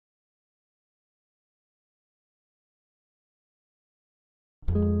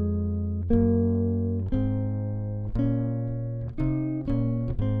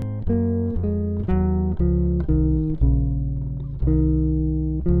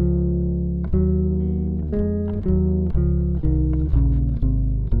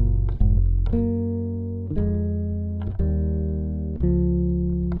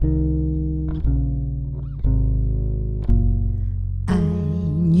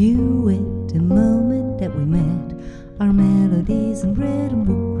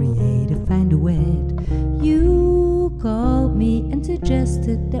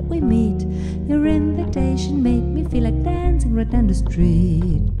suggested that we meet. Your invitation made me feel like dancing right down the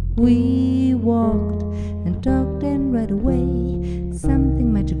street. We walked and talked, and right away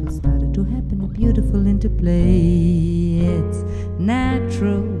something magical started to happen, a beautiful interplay. It's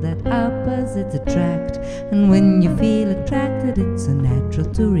natural that opposites attract, and when you feel attracted, it's so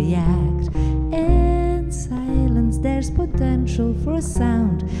natural to react. In silence there's potential for a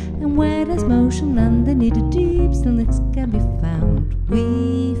sound, and where there's motion underneath the deep stillness can be found.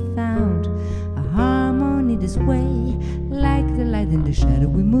 We found a harmony this way, like the light and the shadow,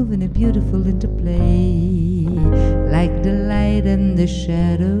 we move in a beautiful interplay. Like the light and the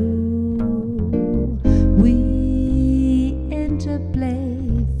shadow, we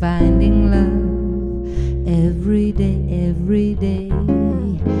interplay, finding love every day, every day.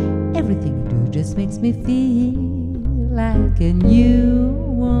 Everything you do just makes me feel like a new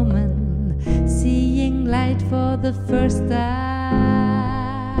woman, seeing light for the first time.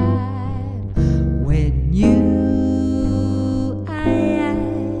 When you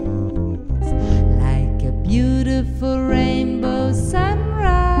beautiful rainbow sunrise,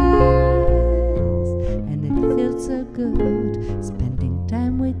 and it feels so good spending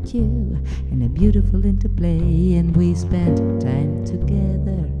time with you in a beautiful interplay. And we spent time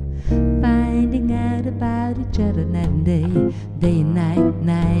together, finding out about each other night and day, day and night,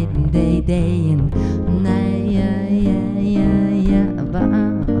 night and day, day and night, yeah, yeah, yeah, yeah.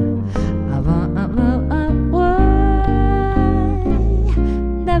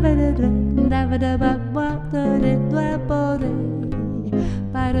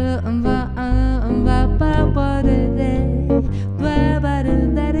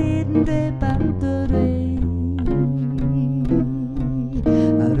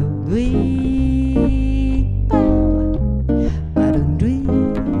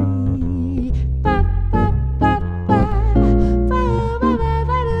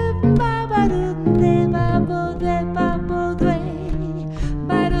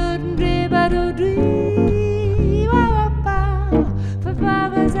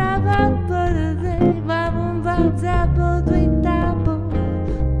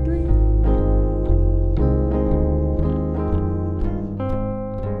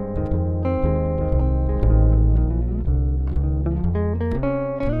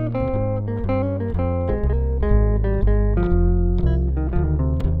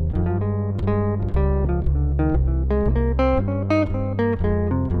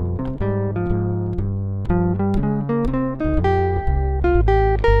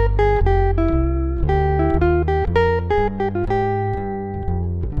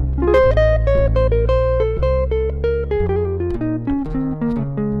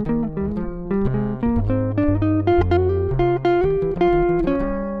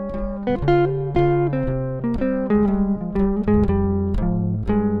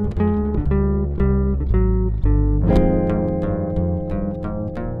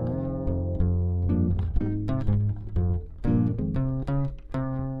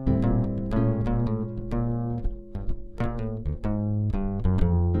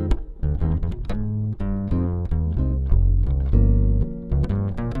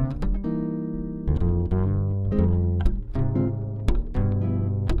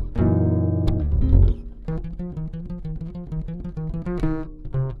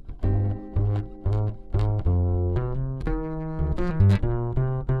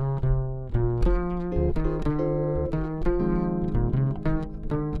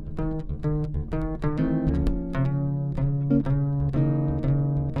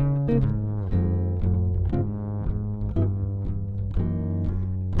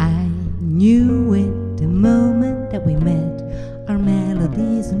 Knew it the moment that we met. Our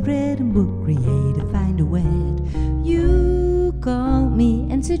melodies and rhythm would create a find a wed. You called me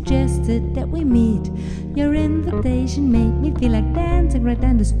and suggested that we meet. Your invitation made me feel like dancing right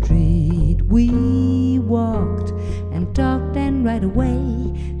down the street. We walked and talked, and right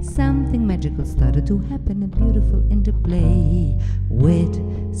away something magical started to happen, a beautiful interplay. With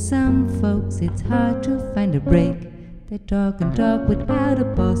some folks it's hard to find a break. They talk and talk without a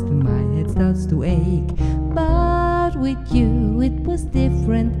pause till my head starts to ache. But with you it was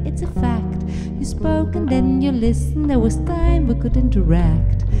different, it's a fact. You spoke and then you listened, there was time we could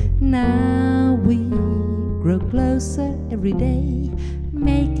interact. Now we grow closer every day,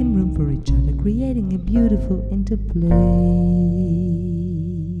 making room for each other, creating a beautiful interplay.